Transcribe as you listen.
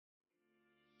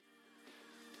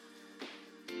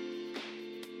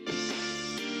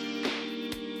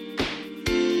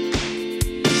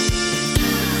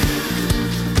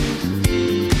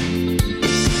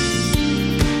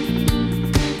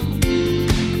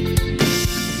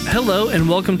Hello and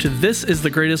welcome to This is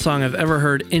the Greatest Song I've Ever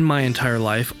Heard in My Entire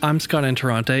Life. I'm Scott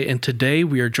Interante, and today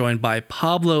we are joined by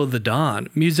Pablo the Don,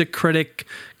 music critic,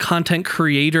 content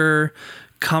creator,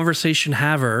 conversation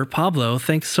haver. Pablo,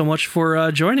 thanks so much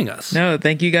for joining us. No,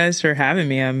 thank you guys for having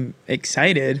me. I'm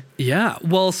excited. Yeah,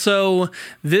 well, so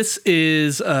this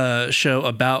is a show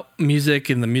about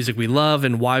music and the music we love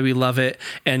and why we love it.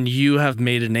 And you have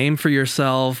made a name for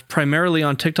yourself, primarily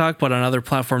on TikTok, but on other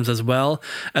platforms as well,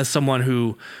 as someone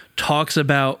who talks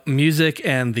about music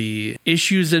and the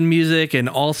issues in music and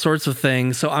all sorts of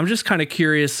things. So I'm just kind of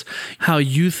curious how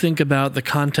you think about the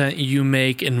content you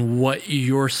make and what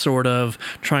you're sort of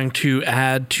trying to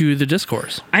add to the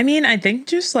discourse. I mean, I think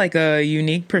just like a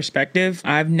unique perspective.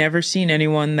 I've never seen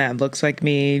anyone that looks like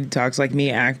me, talks like me,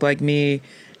 act like me,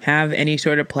 have any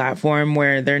sort of platform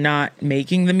where they're not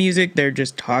making the music, they're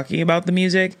just talking about the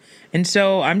music. And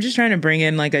so I'm just trying to bring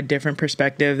in like a different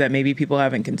perspective that maybe people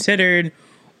haven't considered,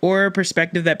 or a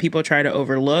perspective that people try to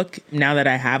overlook. Now that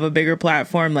I have a bigger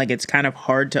platform, like it's kind of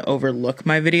hard to overlook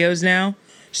my videos now.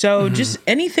 So just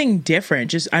anything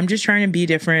different. I'm just trying to be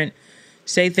different,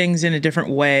 say things in a different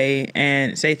way,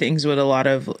 and say things with a lot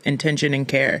of intention and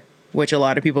care, which a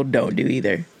lot of people don't do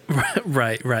either.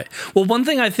 Right. Well, one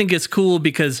thing I think is cool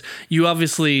because you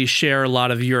obviously share a lot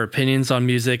of your opinions on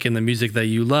music and the music that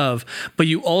you love, but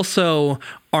you also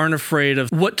aren't afraid of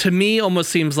what to me almost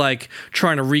seems like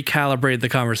trying to recalibrate the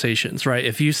conversations, right?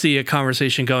 If you see a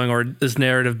conversation going or this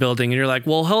narrative building and you're like,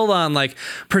 well, hold on, like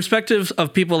perspectives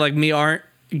of people like me aren't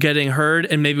getting heard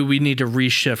and maybe we need to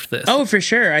reshift this. Oh, for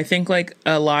sure. I think like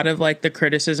a lot of like the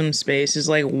criticism space is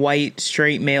like white,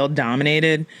 straight male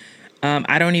dominated.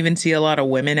 I don't even see a lot of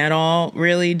women at all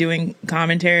really doing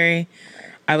commentary.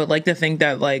 I would like to think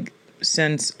that like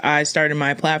since I started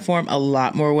my platform, a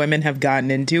lot more women have gotten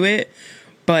into it.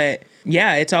 But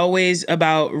yeah, it's always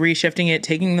about reshifting it,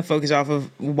 taking the focus off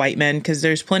of white men, because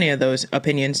there's plenty of those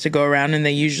opinions to go around and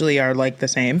they usually are like the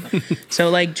same. So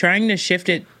like trying to shift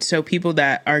it so people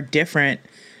that are different,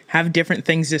 have different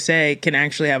things to say, can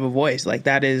actually have a voice. Like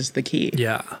that is the key.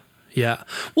 Yeah.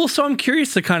 Well, so I'm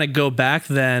curious to kind of go back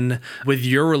then with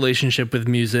your relationship with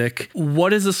music.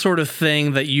 What is the sort of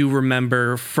thing that you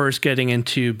remember first getting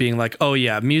into being like, oh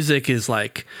yeah, music is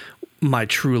like my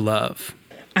true love?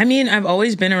 I mean, I've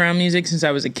always been around music since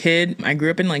I was a kid. I grew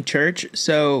up in like church,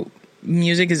 so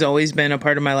music has always been a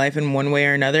part of my life in one way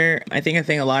or another. I think a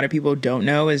thing a lot of people don't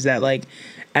know is that like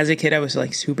as a kid, I was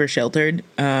like super sheltered.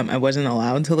 I wasn't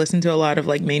allowed to listen to a lot of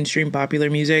like mainstream popular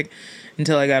music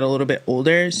until I got a little bit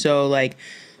older. So like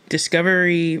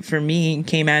discovery for me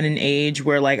came at an age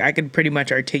where like I could pretty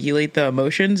much articulate the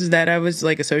emotions that I was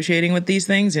like associating with these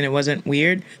things, and it wasn't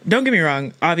weird. Don't get me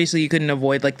wrong. Obviously you couldn't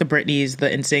avoid like the Britneys, the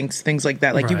NSYNCs, things like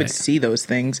that. Like you would see those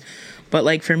things. But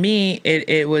like for me,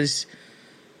 it was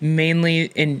mainly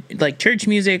in like church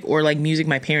music or like music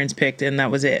my parents picked, and that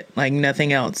was it, like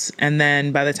nothing else. And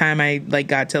then by the time I like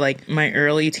got to like my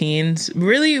early teens,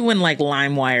 really when like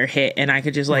LimeWire hit and I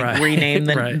could just like rename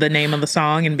the name of the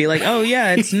song and be like, oh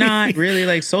yeah, it's not really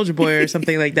like Soulja Boy or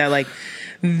something like that, like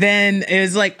then it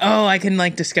was like, oh, I can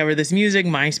like discover this music.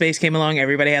 MySpace came along,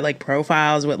 everybody had like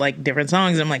profiles with like different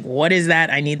songs. I'm like, what is that?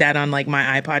 I need that on like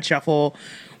my iPod shuffle,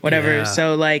 whatever.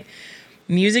 So like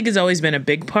music has always been a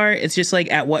big part. It's just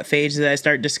like at what phase did I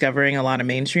start discovering a lot of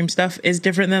mainstream stuff is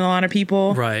different than a lot of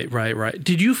people. Right.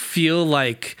 Did you feel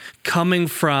like coming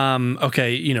from,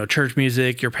 okay, you know, church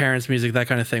music, your parents' music, that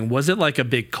kind of thing, was it like a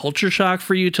big culture shock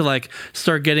for you to like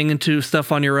start getting into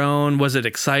stuff on your own? Was it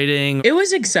exciting? It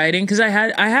was exciting because I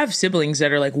have siblings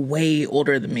that are like way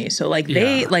older than me. So like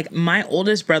like my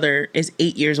oldest brother is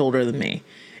 8 years older than me.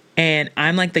 And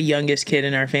I'm like the youngest kid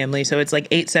in our family. So it's like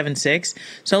 8, 7, 6.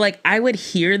 So like I would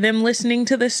hear them listening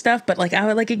to this stuff, but like I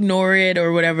would like ignore it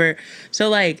or whatever. So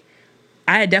like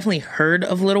I had definitely heard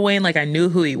of Lil Wayne. Like I knew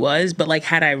who he was, but like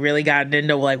had I really gotten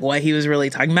into like what he was really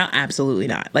talking about? Absolutely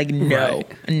not. Like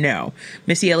no.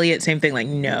 Missy Elliott, same thing. Like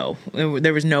no,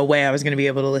 there was no way I was going to be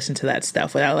able to listen to that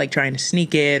stuff without like trying to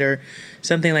sneak it or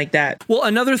something like that. Well,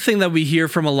 another thing that we hear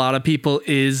from a lot of people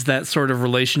is that sort of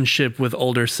relationship with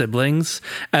older siblings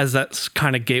as that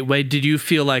kind of gateway. Did you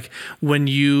feel like when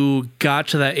you got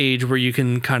to that age where you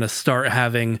can kind of start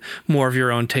having more of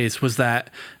your own taste, was that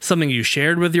something you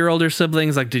shared with your older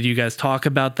siblings? Like, did you guys talk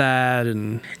about that?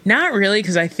 And not really,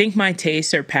 because I think my tastes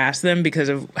surpassed them because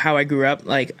of how I grew up.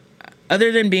 Like,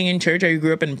 other than being in church, I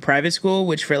grew up in private school,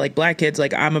 which for like black kids,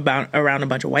 like I'm around a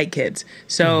bunch of white kids.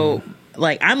 So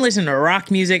Like, I'm listening to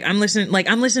rock music. I'm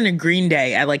listening to Green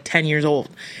Day at like 10 years old.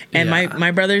 And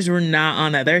my brothers were not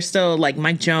on that. They're still like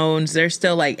Mike Jones. They're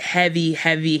still like heavy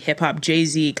hip hop,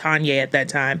 Jay-Z, Kanye at that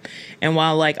time. And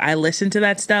while like I listened to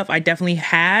that stuff, I definitely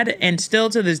had, and still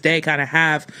to this day kind of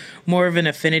have, more of an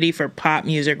affinity for pop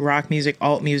music, rock music,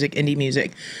 alt music, indie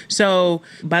music. So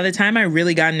by the time I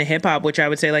really got into hip hop, which I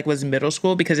would say like was middle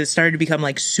school, because it started to become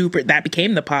like that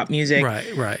became the pop music.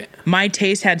 Right. My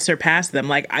taste had surpassed them.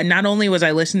 Like, not only was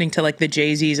I listening to like the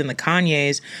Jay-Z's and the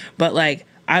Kanye's, but like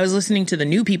I was listening to the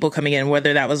new people coming in,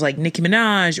 whether that was like Nicki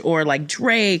Minaj or like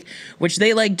Drake, which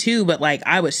they like too, but like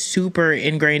I was super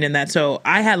ingrained in that. So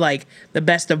I had like the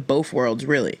best of both worlds,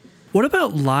 really. What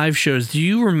about live shows? Do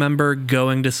you remember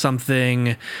going to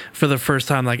something for the first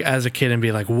time, like as a kid, and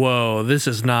be like, whoa, this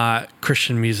is not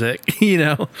Christian music, you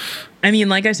know? I mean,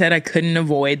 like I said, I couldn't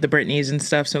avoid the Britneys and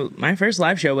stuff. So my first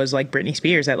live show was like Britney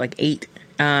Spears at like 8.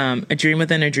 A Dream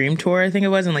Within a Dream tour, I think it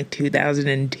was in like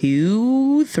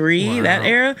 2002, 3, wow. That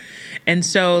era. And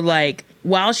so like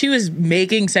while she was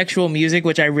making sexual music,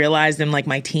 which I realized in like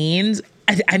my teens,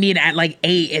 I mean, at like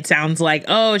 8, it sounds like,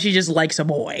 oh, she just likes a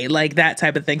boy, like that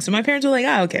type of thing. So my parents were like,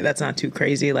 oh, okay, that's not too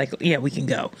crazy. Like, yeah, we can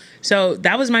go. So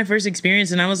that was my first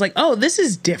experience. And I was like, oh, this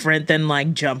is different than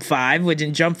like Jump 5, which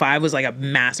in Jump 5 was like a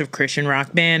massive Christian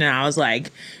rock band. And I was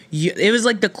like, it was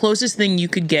like the closest thing you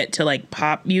could get to like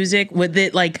pop music, with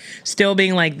it like still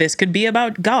being like, this could be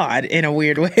about God in a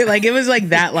weird way. Like, it was like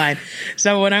that line.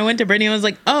 So when I went to Britney, I was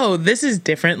like, oh, this is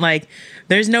different. Like,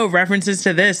 there's no references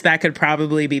to this that could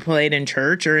probably be played in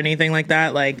church or anything like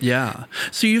that. Like, yeah.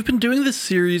 So you've been doing this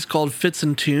series called Fits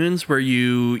and Tunes, where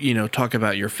you know, talk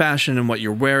about your fashion and what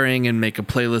you're wearing and make a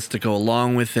playlist to go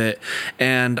along with it.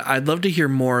 And I'd love to hear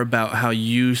more about how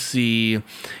you see,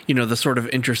 you know, the sort of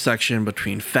intersection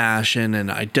between fashion and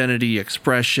identity,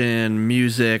 expression,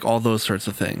 music, all those sorts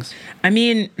of things. I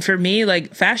mean, for me,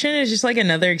 like, fashion is just like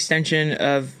another extension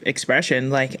of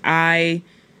expression. Like, I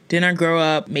did not grow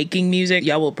up making music.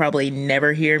 Y'all will probably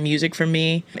never hear music from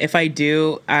me. If I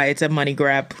do, it's a money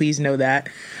grab. Please know that.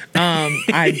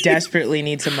 I desperately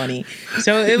need some money.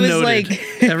 So it was Noted.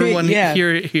 Like everyone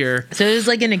hear it here. So it was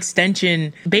like an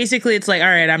extension. Basically, it's like, all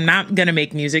right, I'm not gonna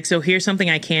make music, so here's something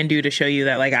I can do to show you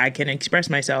that like I can express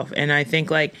myself. And I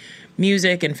think like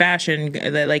music and fashion,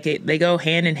 that like they go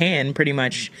hand in hand pretty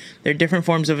much. They're different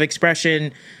forms of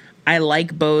expression. I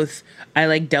like both. I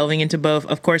like delving into both.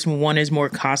 Of course, one is more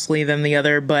costly than the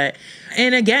other,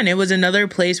 and again, it was another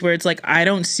place where it's like, I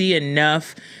don't see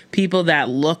enough people that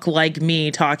look like me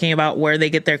talking about where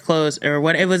they get their clothes or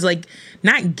what. It was like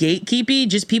not gatekeepy,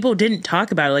 just people didn't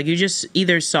talk about it. Like, you just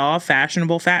either saw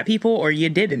fashionable fat people or you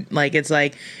didn't. Like, it's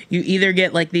like you either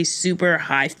get like these super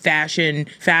high fashion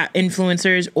fat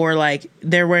influencers, or like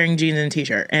they're wearing jeans and a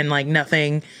t-shirt and like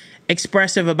nothing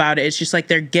expressive about it. It's just like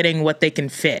they're getting what they can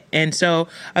fit. And so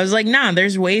I was like, nah,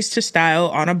 there's ways to style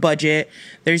on a budget.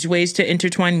 There's ways to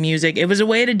intertwine music. It was a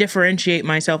way to differentiate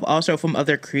myself also from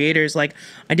other creators. Like,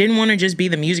 I didn't want to just be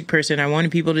the music person. I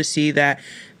wanted people to see that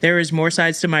there was more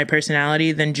sides to my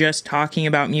personality than just talking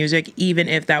about music, even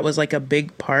if that was like a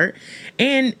big part.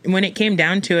 And when it came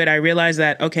down to it, I realized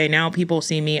that, okay, now people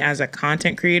see me as a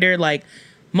content creator, like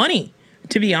money,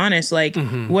 to be honest. Like,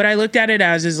 what I looked at it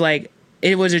as is like,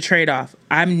 it was a trade-off.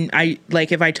 I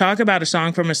like, if I talk about a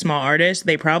song from a small artist,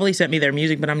 they probably sent me their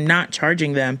music, but I'm not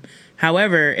charging them.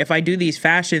 However, if I do these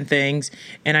fashion things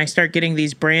and I start getting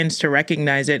these brands to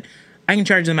recognize it, I can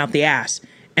charge them out the ass.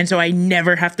 And so I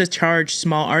never have to charge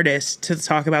small artists to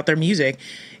talk about their music,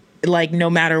 like, no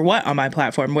matter what, on my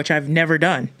platform, which I've never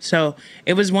done. So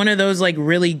it was one of those like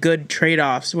really good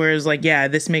trade-offs where it's like, yeah,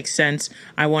 this makes sense.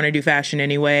 I want to do fashion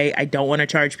anyway. I don't want to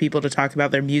charge people to talk about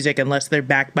their music unless they're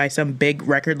backed by some big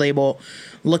record label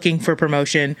looking for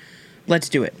promotion. Let's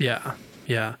do it. Yeah.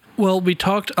 Yeah. Well, we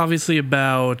talked obviously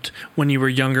about when you were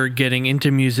younger, getting into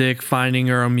music, finding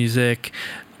your own music.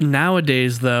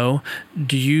 Nowadays, though,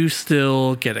 do you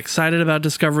still get excited about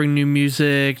discovering new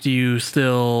music? Do you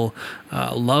still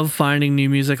love finding new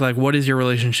music? Like, what is your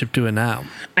relationship to it now?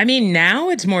 I mean, now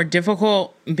it's more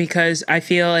difficult because I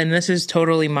feel, and this is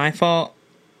totally my fault,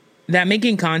 that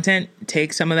making content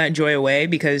takes some of that joy away,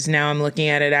 because now I'm looking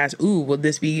at it as, ooh, will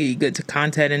this be good to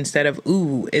content, instead of,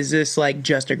 ooh, is this like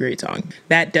just a great song?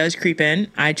 That does creep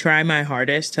in. I try my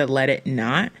hardest to let it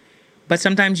not. But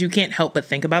sometimes you can't help but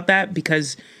think about that,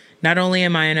 because not only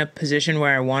am I in a position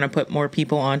where I want to put more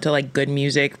people onto like good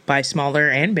music by smaller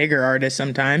and bigger artists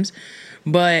sometimes,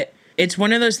 but it's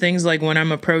one of those things like when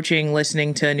I'm approaching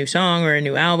listening to a new song or a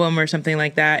new album or something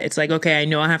like that, it's like, okay, I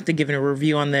know I have to give a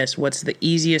review on this. What's the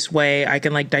easiest way I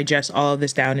can like digest all of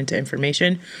this down into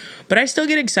information? But I still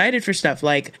get excited for stuff,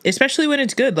 like, especially when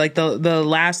it's good. Like the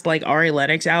last like Ari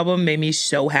Lennox album made me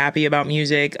so happy about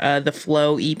music. The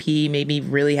Flow EP made me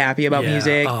really happy about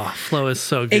music. Oh, Flow is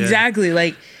so good. Exactly.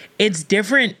 Like, it's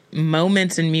different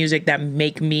moments in music that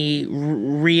make me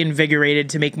reinvigorated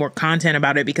to make more content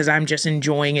about it because I'm just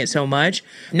enjoying it so much.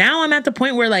 Now I'm at the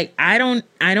point where like I don't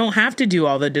have to do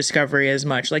all the discovery as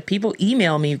much. Like, people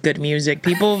email me good music,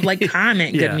 people like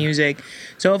comment good music.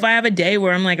 So if I have a day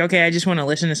where I'm like, okay, I just want to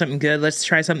listen to something good, let's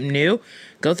try something new,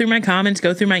 go through my comments,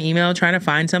 go through my email, try to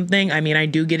find something. I mean, I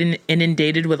do get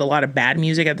inundated with a lot of bad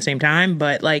music at the same time,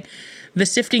 but like, the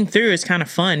sifting through is kind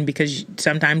of fun because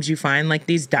sometimes you find like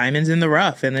these diamonds in the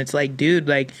rough, and it's like, dude,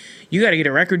 like, you got to get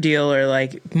a record deal, or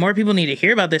like more people need to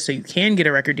hear about this so you can get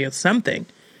a record deal, something.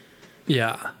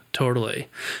 Yeah, totally.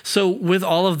 So with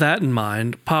all of that in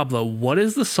mind, Pablo, what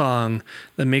is the song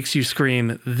that makes you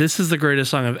scream, this is the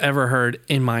greatest song I've ever heard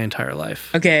in my entire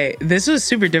life? Okay, this was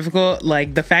super difficult.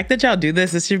 Like, the fact that y'all do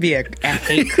this should be a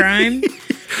hate crime.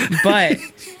 But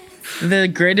the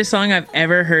greatest song I've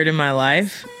ever heard in my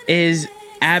life is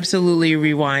absolutely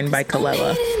Rewind by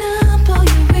Kalela.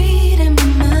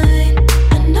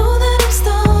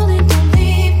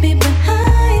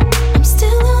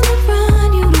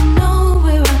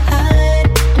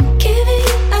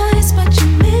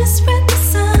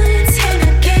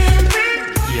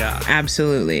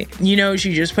 Absolutely. You know,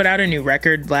 she just put out a new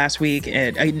record last week,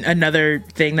 and another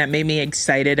thing that made me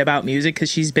excited about music,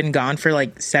 because she's been gone for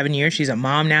like 7 years. She's a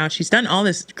mom now. She's done all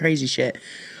this crazy shit.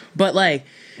 But like,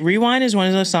 Rewind is one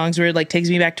of those songs where it like takes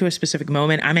me back to a specific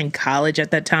moment. I'm in college at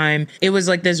that time. It was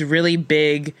like this really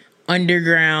big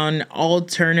underground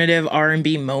alternative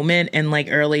R&B moment in like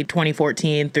early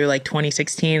 2014 through like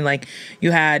 2016. Like,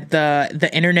 you had the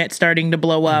internet starting to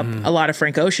blow up, a lot of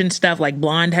Frank Ocean stuff, like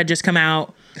Blonde had just come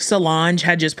out. Solange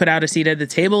had just put out A Seat at the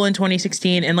Table in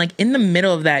 2016. And like, in the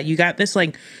middle of that, you got this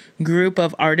like group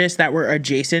of artists that were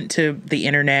adjacent to the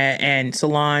internet and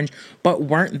Solange, but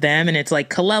weren't them. And it's like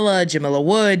Kalela, Jamila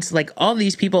Woods, like all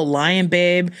these people, Lion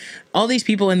Babe, all these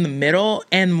people in the middle.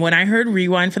 And when I heard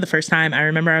Rewind for the first time, I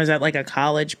remember I was at like a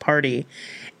college party,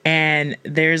 and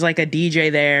there's like a DJ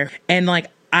there. And like,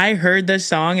 I heard this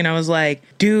song and I was like,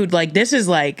 dude, like, this is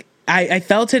like, I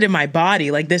felt it in my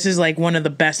body. Like, this is like one of the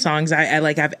best songs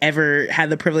I've ever had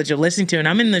the privilege of listening to. And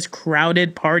I'm in this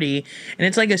crowded party, and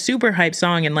it's like a super hype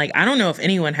song. And like, I don't know if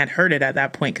anyone had heard it at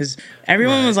that point, because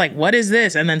everyone was like, what is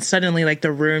this? And then suddenly like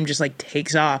the room just like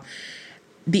takes off.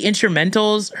 The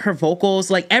instrumentals, her vocals,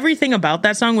 like everything about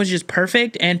that song was just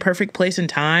perfect, and perfect place and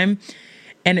time.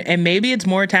 And maybe it's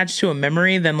more attached to a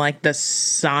memory than like the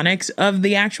sonics of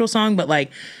the actual song. But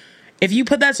like, if you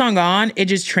put that song on, it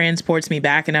just transports me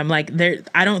back. And I'm like,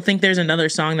 I don't think there's another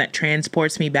song that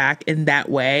transports me back in that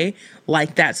way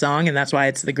like that song. And that's why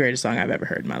it's the greatest song I've ever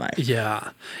heard in my life.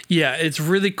 Yeah. Yeah, it's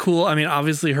really cool. I mean,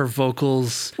 obviously her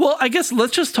vocals. Well, I guess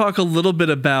let's just talk a little bit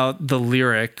about the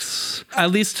lyrics. At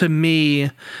least to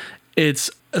me, it's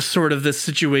a sort of this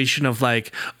situation of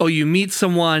like, oh, you meet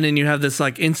someone and you have this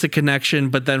like instant connection,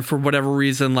 but then for whatever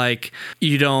reason, like,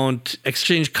 you don't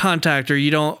exchange contact, or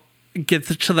you don't get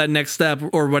to that next step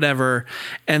or whatever,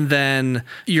 and then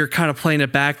you're kind of playing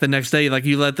it back the next day, like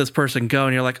you let this person go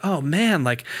and you're like, oh man,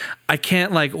 like I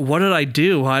can't, like, what did I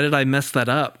do? Why did I mess that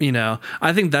up? You know,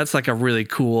 I think that's like a really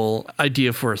cool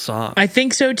idea for a song. I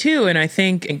think so too. And I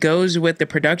think it goes with the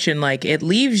production. Like, it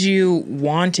leaves you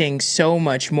wanting so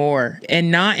much more,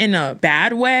 and not in a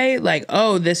bad way. Like,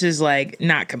 oh, this is like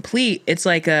not complete. It's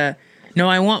like no,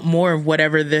 I want more of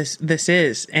whatever this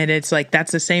is. And it's like,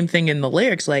 that's the same thing in the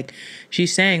lyrics. Like,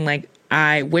 she's saying like,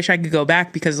 I wish I could go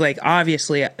back because like,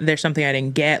 obviously there's something I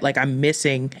didn't get. Like, I'm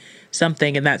missing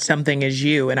something, and that something is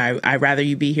you. And I'd rather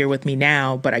you be here with me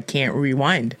now, but I can't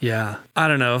rewind. Yeah. I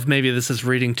don't know if maybe this is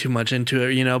reading too much into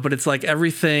it, you know, but it's like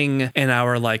everything in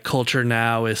our like culture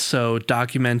now is so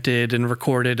documented and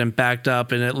recorded and backed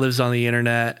up, and it lives on the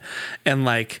internet. And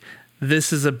like,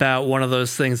 this is about one of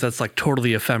those things that's like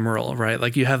totally ephemeral, right?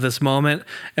 Like, you have this moment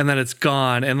and then it's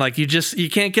gone, and like you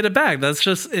can't get it back. That's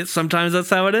just it. Sometimes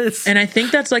that's how it is. And I think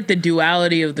that's like the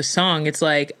duality of the song. It's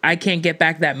like, I can't get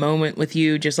back that moment with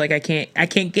you, just like I can't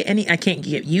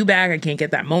get you back. I can't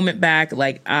get that moment back.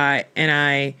 Like,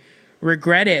 I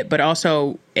regret it, but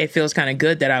also it feels kind of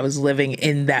good that I was living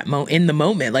in that in the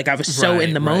moment. Like, I was so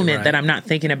in the moment that I'm not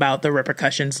thinking about the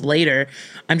repercussions later.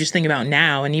 I'm just thinking about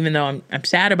now. And even though I'm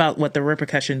sad about what the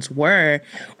repercussions were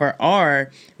or are,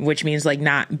 which means like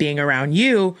not being around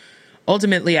you,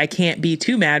 ultimately I can't be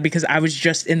too mad because I was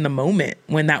just in the moment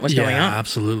when that was going on.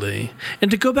 Absolutely.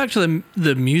 And to go back to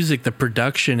the music, the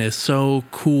production is so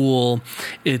cool.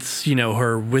 It's,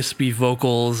 her wispy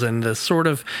vocals and the sort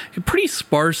of pretty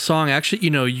sparse song. Actually,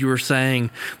 you were saying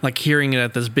like hearing it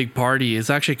at this big party is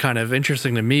actually kind of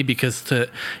interesting to me because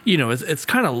it's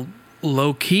kind of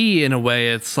low key in a way.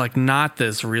 It's like not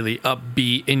this really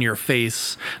upbeat in your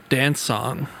face dance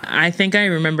song. I think I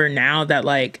remember now that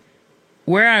like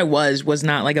where I was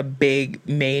not like a big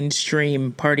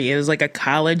mainstream party. It was like a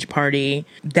college party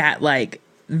that like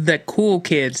the cool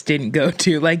kids didn't go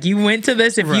to. Like you went to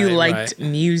this if you liked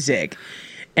music.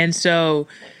 And so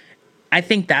I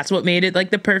think that's what made it like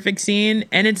the perfect scene.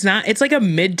 And it's like a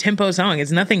mid-tempo song.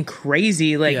 It's nothing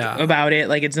crazy about it.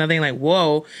 Like it's nothing like,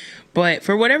 whoa. But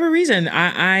for whatever reason,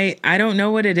 I don't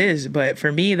know what it is. But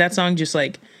for me, that song just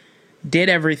like did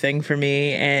everything for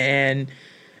me. And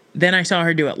then I saw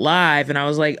her do it live and I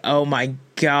was like, oh my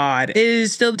God. It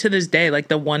is still to this day like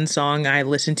the one song I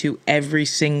listen to every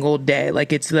single day.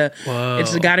 Like it's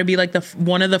got to be like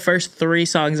one of the first 3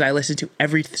 songs I listen to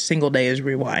every single day is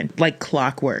Rewind, like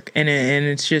clockwork. And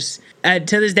it's just to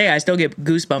this day I still get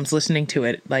goosebumps listening to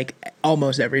it like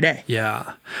almost every day.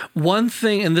 Yeah. One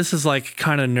thing, and this is like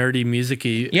kind of nerdy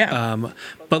music-y. Yeah.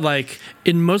 But like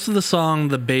in most of the song,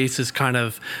 the bass is kind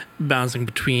of bouncing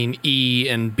between E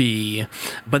and B.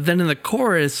 But then in the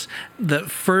chorus, the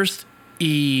first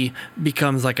E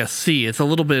becomes like a C. It's a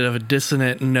little bit of a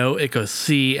dissonant note. It goes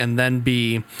C and then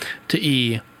B to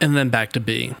E and then back to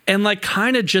B. And like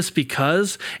kind of just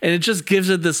because, and it just gives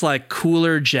it this like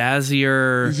cooler,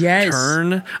 jazzier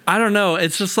turn. I don't know.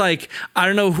 It's just like, I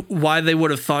don't know why they would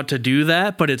have thought to do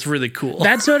that, but it's really cool.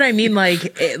 That's what I mean. Like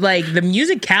the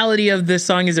musicality of this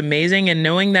song is amazing. And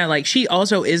knowing that like she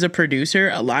also is a producer,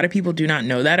 a lot of people do not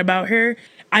know that about her.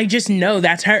 I just know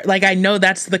that's her. Like, I know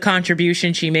that's the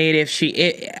contribution she made.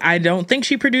 I don't think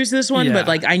she produced this one, but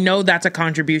like, I know that's a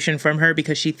contribution from her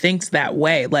because she thinks that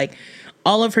way. Like,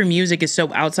 all of her music is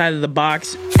so outside of the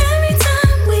box. Every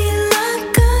time we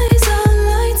lock eyes, our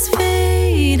lights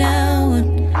fade out.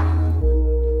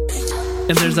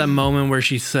 And there's that moment where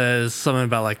she says something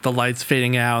about like the lights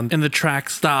fading out and the track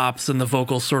stops and the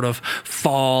vocals sort of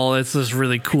fall. It's this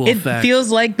really cool effect. It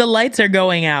feels like the lights are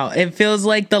going out. It feels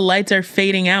like the lights are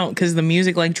fading out because the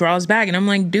music like draws back. And I'm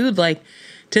like, dude, like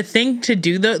to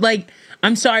do like,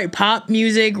 I'm sorry, pop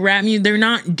music, rap music, they're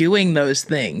not doing those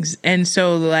things. And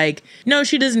so like, no,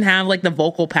 she doesn't have like the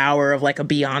vocal power of like a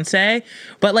Beyonce,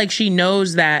 but like she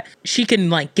knows that she can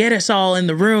like get us all in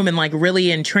the room and like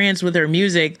really entrance with her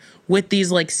music with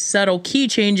these like subtle key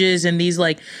changes and these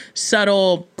like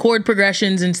subtle chord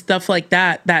progressions and stuff like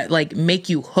that like make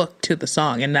you hooked to the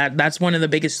song. And that's one of the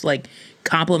biggest like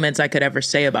compliments I could ever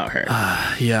say about her.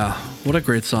 Yeah, what a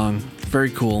great song.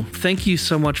 Very cool. Thank you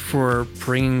so much for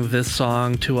bringing this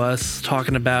song to us,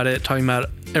 talking about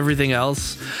everything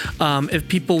else. If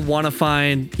people want to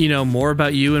find, more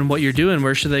about you and what you're doing,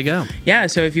 where should they go? Yeah,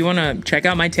 so if you want to check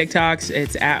out my TikToks,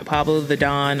 it's at Pablo the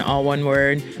Don, all one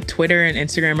word. Twitter and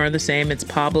Instagram are the same. It's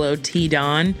Pablo T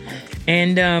Don.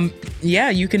 And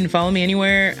you can follow me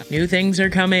anywhere. New things are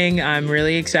coming. I'm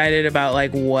really excited about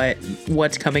like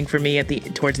what's coming for me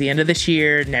towards the end of this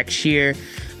year, next year.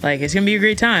 Like, it's gonna be a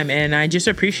great time, and I just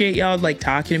appreciate y'all like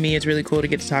talking to me. It's really cool to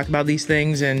get to talk about these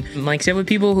things and like sit with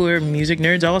people who are music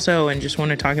nerds also and just want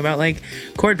to talk about like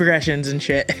chord progressions and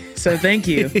shit. So thank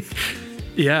you.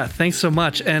 Yeah, thanks so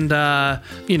much. And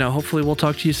hopefully we'll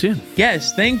talk to you soon.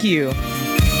 Yes, thank you.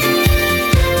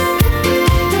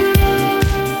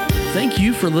 Thank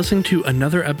you for listening to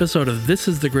another episode of This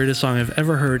Is the Greatest Song I've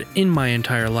Ever Heard in My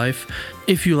Entire Life.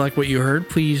 If you like what you heard,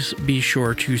 please be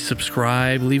sure to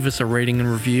subscribe, leave us a rating and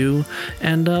review,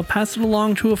 and pass it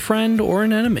along to a friend or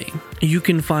an enemy. You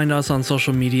can find us on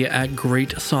social media at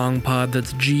Great Song Pod.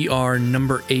 That's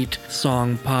GR8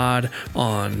 Song Pod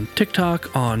on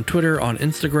TikTok, on Twitter, on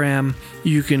Instagram.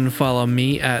 You can follow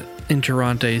me at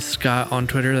Interrante Scott on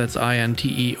Twitter. That's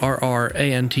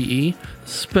INTERRANTE.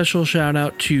 Special shout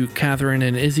out to Catherine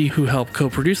and Izzy who helped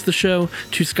co-produce the show,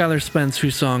 to Skylar Spence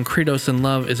whose song Kratos in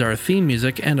Love is our theme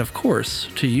music, and of course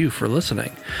to you for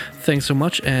listening. Thanks so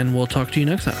much, and we'll talk to you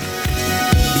next time.